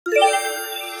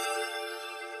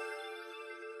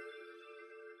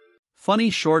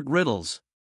Funny short riddles.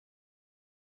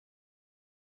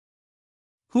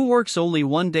 Who works only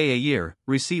one day a year,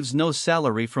 receives no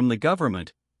salary from the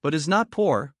government, but is not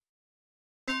poor?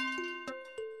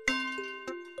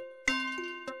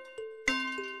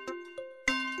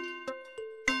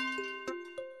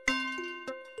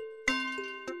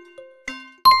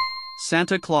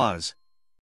 Santa Claus.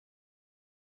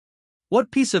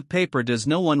 What piece of paper does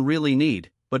no one really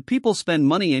need, but people spend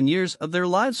money and years of their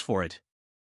lives for it?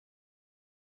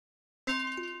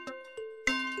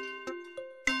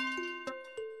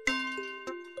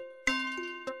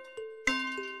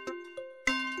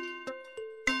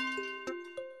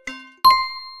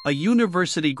 A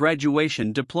university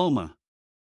graduation diploma.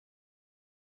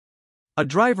 A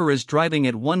driver is driving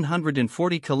at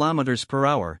 140 kilometers per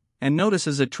hour and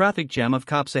notices a traffic jam of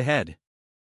cops ahead.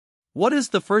 What is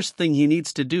the first thing he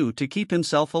needs to do to keep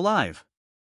himself alive?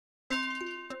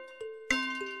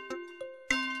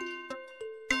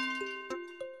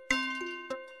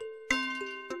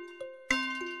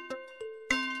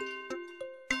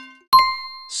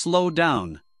 Slow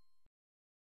down.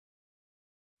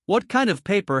 What kind of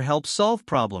paper helps solve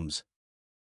problems?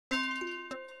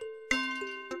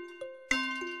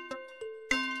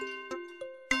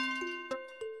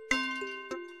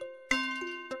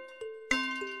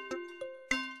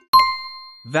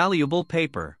 Valuable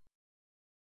paper.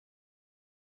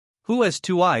 Who has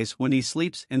 2 eyes when he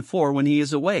sleeps and 4 when he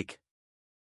is awake?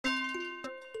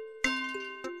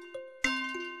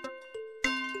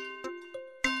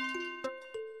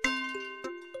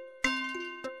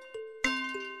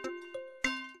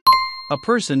 A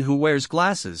person who wears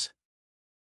glasses.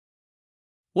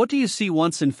 What do you see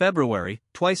once in February,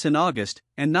 twice in August,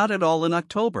 and not at all in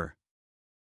October?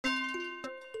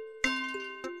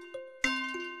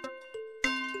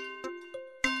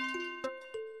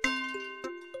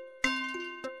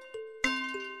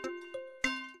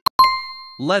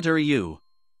 Letter U.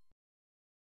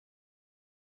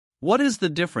 What is the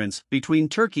difference between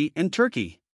turkey and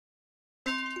turkey?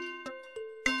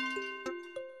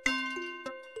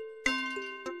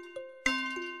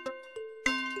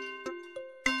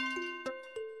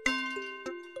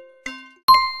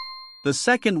 The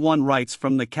second one writes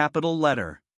from the capital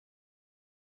letter.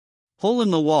 Hole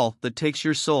in the wall that takes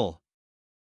your soul.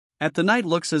 At the night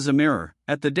looks as a mirror,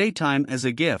 at the daytime as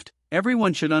a gift.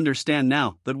 Everyone should understand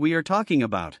now that we are talking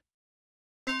about.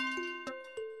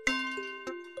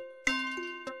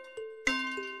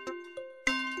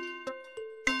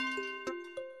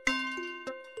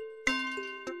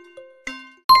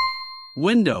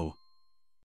 Window.